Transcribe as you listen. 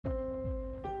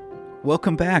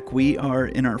Welcome back. We are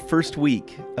in our first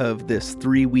week of this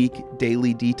 3-week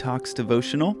daily detox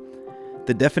devotional.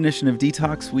 The definition of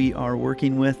detox we are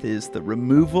working with is the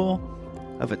removal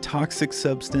of a toxic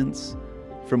substance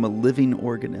from a living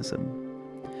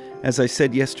organism. As I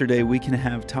said yesterday, we can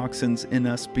have toxins in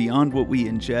us beyond what we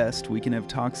ingest. We can have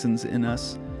toxins in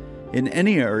us in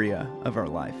any area of our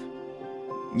life.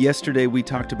 Yesterday, we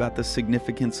talked about the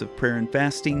significance of prayer and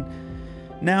fasting.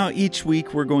 Now, each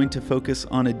week, we're going to focus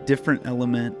on a different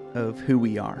element of who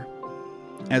we are.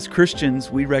 As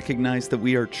Christians, we recognize that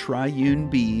we are triune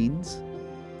beings.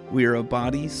 We are a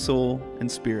body, soul,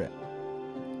 and spirit.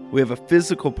 We have a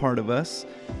physical part of us,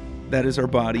 that is our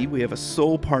body. We have a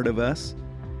soul part of us,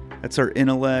 that's our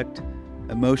intellect,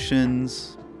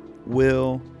 emotions,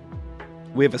 will.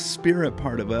 We have a spirit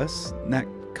part of us, and that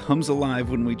comes alive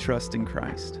when we trust in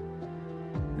Christ.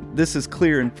 This is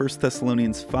clear in 1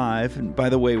 Thessalonians 5, and by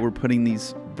the way, we're putting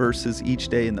these verses each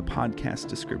day in the podcast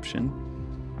description.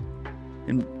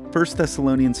 In 1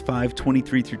 Thessalonians 5,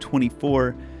 23 through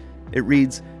 24, it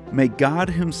reads, "May God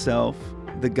himself,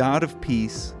 the God of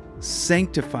peace,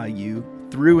 sanctify you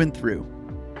through and through.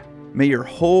 May your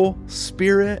whole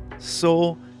spirit,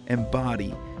 soul, and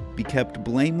body be kept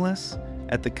blameless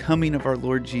at the coming of our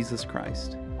Lord Jesus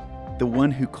Christ. The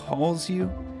one who calls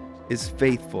you is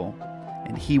faithful,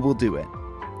 and he will do it."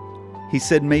 He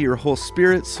said, may your whole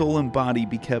spirit, soul, and body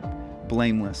be kept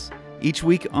blameless. Each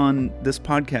week on this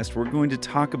podcast, we're going to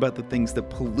talk about the things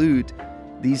that pollute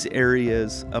these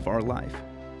areas of our life.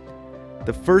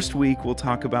 The first week, we'll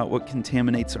talk about what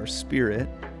contaminates our spirit.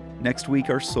 Next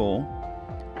week, our soul.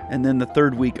 And then the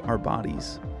third week, our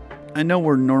bodies. I know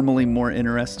we're normally more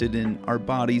interested in our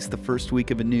bodies the first week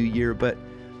of a new year, but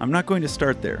I'm not going to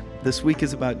start there. This week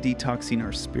is about detoxing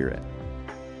our spirit.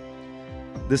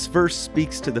 This verse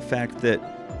speaks to the fact that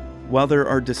while there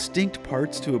are distinct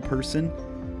parts to a person,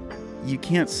 you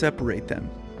can't separate them.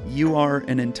 You are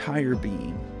an entire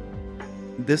being.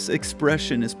 This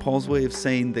expression is Paul's way of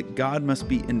saying that God must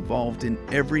be involved in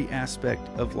every aspect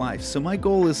of life. So my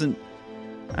goal isn't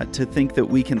to think that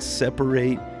we can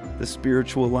separate the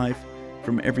spiritual life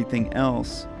from everything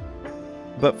else,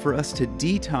 but for us to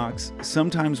detox,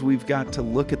 sometimes we've got to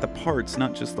look at the parts,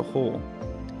 not just the whole.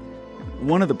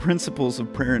 One of the principles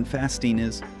of prayer and fasting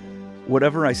is,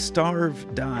 whatever I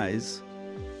starve dies,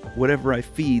 whatever I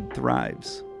feed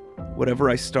thrives. Whatever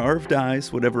I starve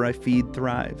dies, whatever I feed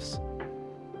thrives.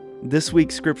 This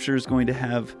week's scripture is going to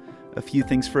have a few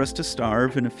things for us to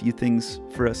starve and a few things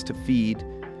for us to feed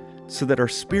so that our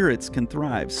spirits can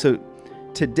thrive. So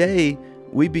today,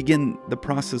 we begin the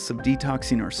process of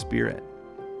detoxing our spirit.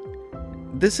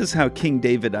 This is how King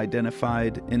David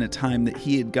identified in a time that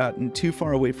he had gotten too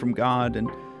far away from God and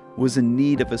was in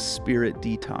need of a spirit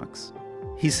detox.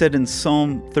 He said in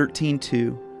Psalm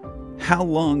 13:2, "How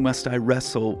long must I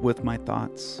wrestle with my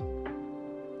thoughts?"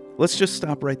 Let's just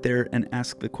stop right there and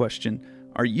ask the question,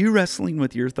 are you wrestling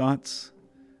with your thoughts?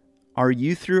 Are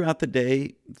you throughout the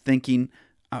day thinking,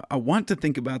 I want to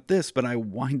think about this, but I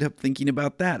wind up thinking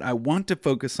about that. I want to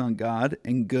focus on God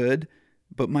and good,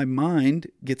 but my mind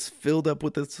gets filled up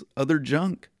with this other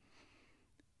junk.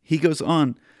 He goes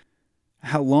on,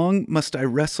 "How long must I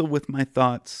wrestle with my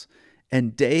thoughts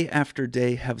and day after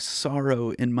day have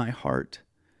sorrow in my heart?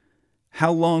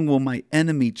 How long will my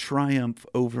enemy triumph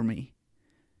over me?"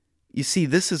 You see,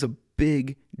 this is a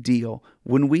big deal.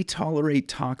 When we tolerate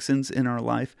toxins in our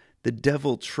life, the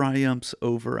devil triumphs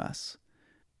over us.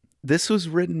 This was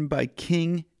written by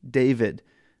King David,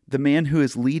 the man who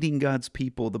is leading God's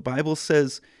people. The Bible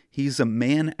says he's a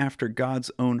man after God's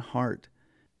own heart.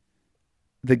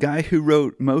 The guy who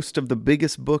wrote most of the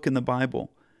biggest book in the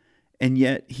Bible, and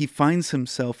yet he finds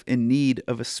himself in need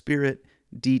of a spirit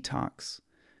detox.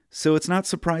 So it's not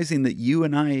surprising that you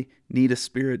and I need a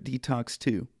spirit detox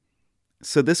too.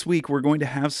 So this week we're going to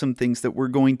have some things that we're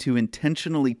going to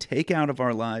intentionally take out of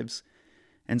our lives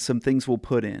and some things we'll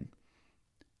put in.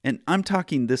 And I'm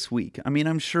talking this week. I mean,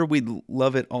 I'm sure we'd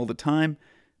love it all the time,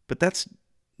 but that's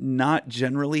not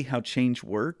generally how change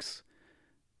works.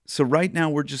 So right now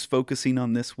we're just focusing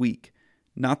on this week,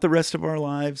 not the rest of our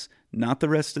lives, not the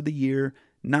rest of the year,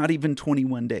 not even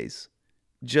 21 days.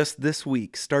 Just this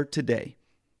week, start today.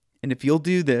 And if you'll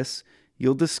do this,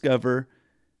 you'll discover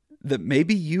that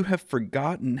maybe you have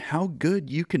forgotten how good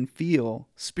you can feel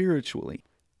spiritually.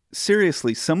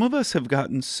 Seriously, some of us have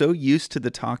gotten so used to the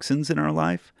toxins in our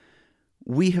life.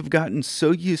 We have gotten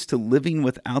so used to living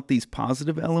without these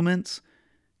positive elements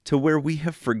to where we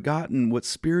have forgotten what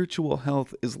spiritual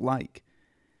health is like.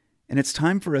 And it's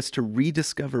time for us to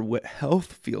rediscover what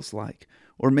health feels like,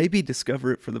 or maybe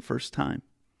discover it for the first time.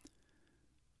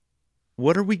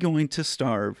 What are we going to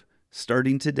starve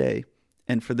starting today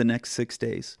and for the next 6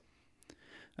 days.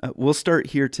 We'll start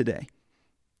here today.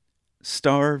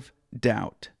 Starve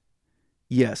doubt.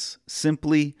 Yes,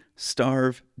 simply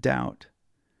starve doubt.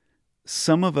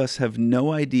 Some of us have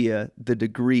no idea the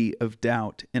degree of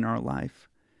doubt in our life.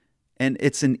 And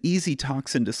it's an easy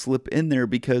toxin to slip in there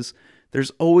because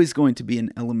there's always going to be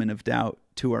an element of doubt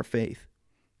to our faith.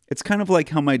 It's kind of like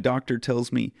how my doctor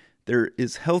tells me there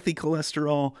is healthy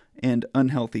cholesterol and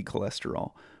unhealthy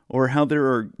cholesterol, or how there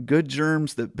are good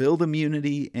germs that build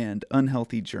immunity and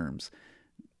unhealthy germs.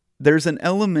 There's an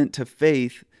element to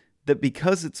faith that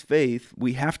because it's faith,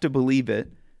 we have to believe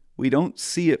it. We don't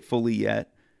see it fully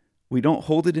yet. We don't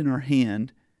hold it in our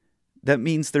hand. That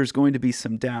means there's going to be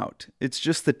some doubt. It's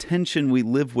just the tension we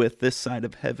live with this side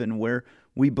of heaven where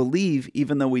we believe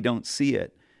even though we don't see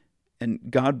it. And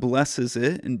God blesses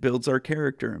it and builds our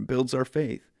character and builds our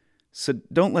faith. So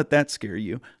don't let that scare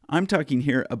you. I'm talking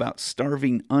here about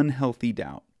starving unhealthy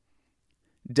doubt.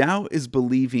 Doubt is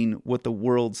believing what the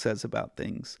world says about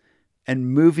things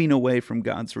and moving away from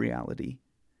God's reality.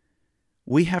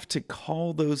 We have to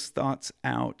call those thoughts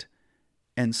out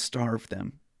and starve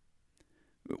them.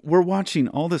 We're watching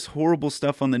all this horrible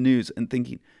stuff on the news and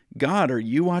thinking, God, are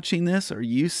you watching this? Are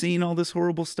you seeing all this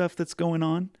horrible stuff that's going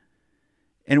on?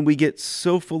 And we get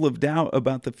so full of doubt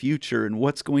about the future and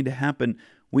what's going to happen.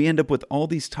 We end up with all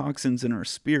these toxins in our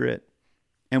spirit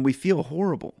and we feel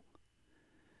horrible.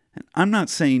 And I'm not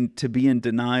saying to be in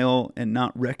denial and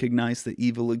not recognize that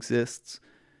evil exists,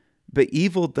 but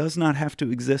evil does not have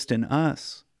to exist in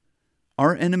us.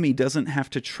 Our enemy doesn't have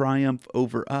to triumph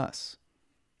over us.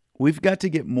 We've got to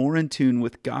get more in tune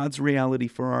with God's reality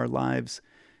for our lives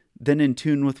than in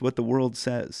tune with what the world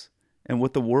says and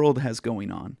what the world has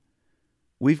going on.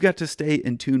 We've got to stay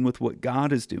in tune with what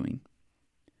God is doing.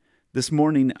 This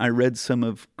morning, I read some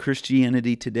of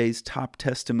Christianity Today's top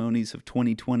testimonies of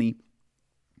 2020.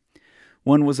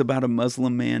 One was about a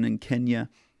Muslim man in Kenya.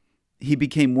 He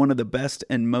became one of the best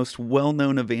and most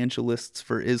well-known evangelists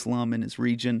for Islam in his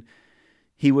region.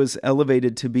 He was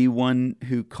elevated to be one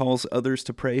who calls others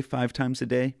to pray 5 times a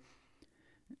day.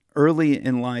 Early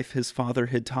in life, his father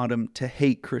had taught him to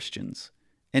hate Christians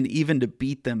and even to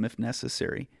beat them if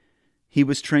necessary. He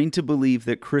was trained to believe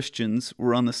that Christians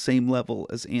were on the same level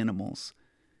as animals.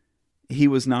 He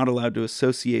was not allowed to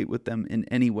associate with them in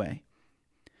any way.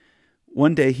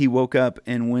 One day he woke up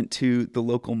and went to the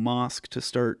local mosque to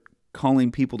start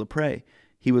calling people to pray.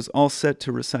 He was all set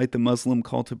to recite the Muslim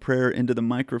call to prayer into the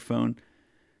microphone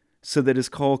so that his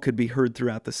call could be heard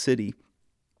throughout the city.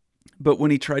 But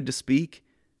when he tried to speak,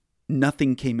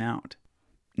 nothing came out.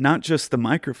 Not just the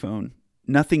microphone,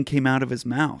 nothing came out of his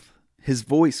mouth. His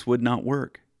voice would not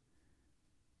work.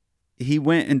 He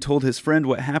went and told his friend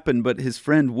what happened, but his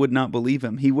friend would not believe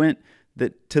him. He went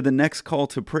to the next call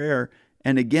to prayer,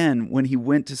 and again, when he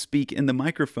went to speak in the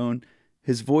microphone,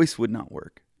 his voice would not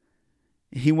work.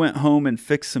 He went home and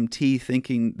fixed some tea,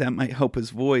 thinking that might help his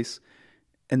voice,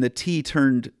 and the tea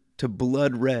turned to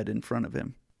blood red in front of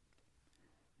him.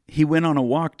 He went on a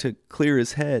walk to clear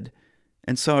his head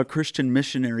and saw a Christian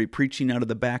missionary preaching out of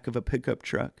the back of a pickup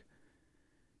truck.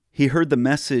 He heard the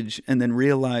message and then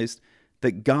realized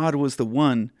that God was the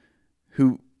one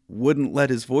who wouldn't let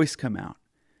his voice come out.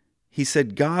 He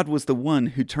said, God was the one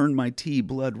who turned my tea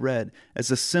blood red as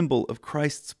a symbol of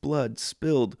Christ's blood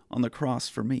spilled on the cross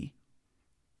for me.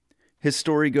 His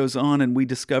story goes on, and we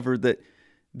discover that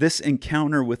this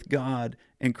encounter with God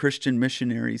and Christian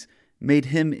missionaries made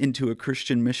him into a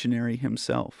Christian missionary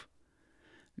himself.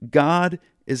 God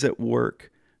is at work.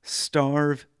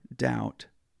 Starve doubt.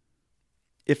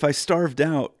 If I starve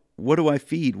doubt, what do I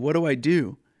feed? What do I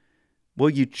do?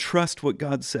 Well, you trust what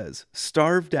God says.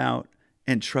 Starve doubt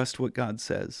and trust what God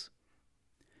says.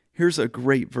 Here's a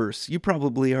great verse. You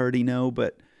probably already know,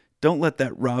 but don't let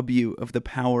that rob you of the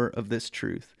power of this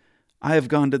truth. I have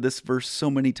gone to this verse so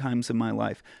many times in my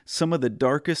life. Some of the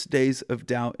darkest days of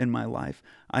doubt in my life,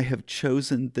 I have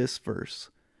chosen this verse.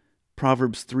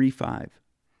 Proverbs 3:5.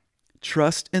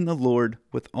 Trust in the Lord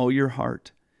with all your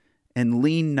heart and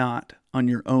lean not on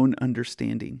your own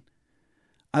understanding.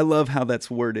 I love how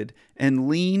that's worded. And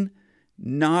lean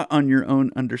not on your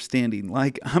own understanding.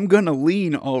 Like, I'm going to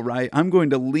lean all right. I'm going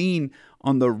to lean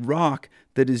on the rock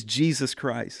that is Jesus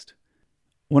Christ.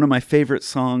 One of my favorite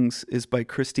songs is by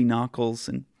Christy Nockels,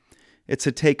 and it's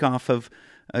a takeoff of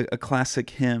a classic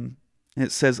hymn.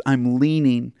 It says, I'm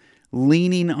leaning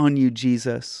on you,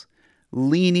 Jesus,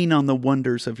 leaning on the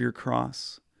wonders of your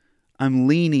cross. I'm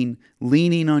leaning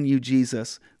on you,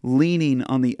 Jesus, leaning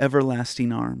on the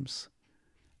everlasting arms.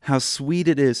 How sweet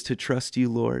it is to trust you,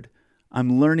 Lord.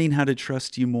 I'm learning how to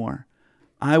trust you more.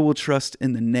 I will trust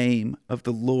in the name of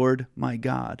the Lord my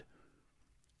God.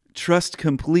 Trust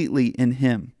completely in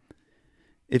Him.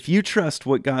 If you trust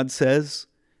what God says,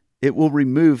 it will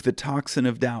remove the toxin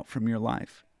of doubt from your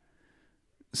life.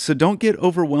 So don't get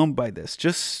overwhelmed by this.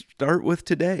 Just start with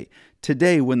today.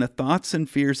 Today, when the thoughts and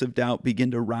fears of doubt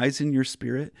begin to rise in your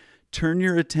spirit, turn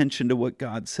your attention to what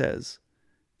God says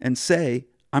and say,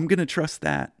 I'm going to trust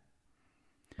that.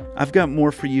 I've got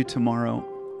more for you tomorrow,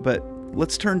 but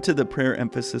let's turn to the prayer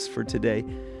emphasis for today.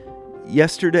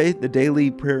 Yesterday, the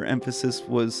daily prayer emphasis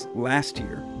was last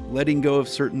year, letting go of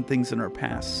certain things in our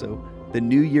past so the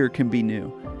new year can be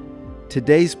new.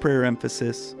 Today's prayer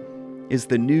emphasis is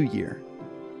the new year.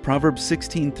 Proverbs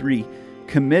 16:3,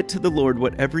 commit to the Lord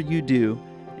whatever you do,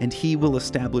 and He will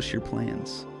establish your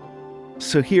plans.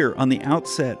 So here, on the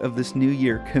outset of this new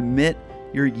year, commit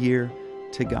your year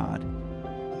to God.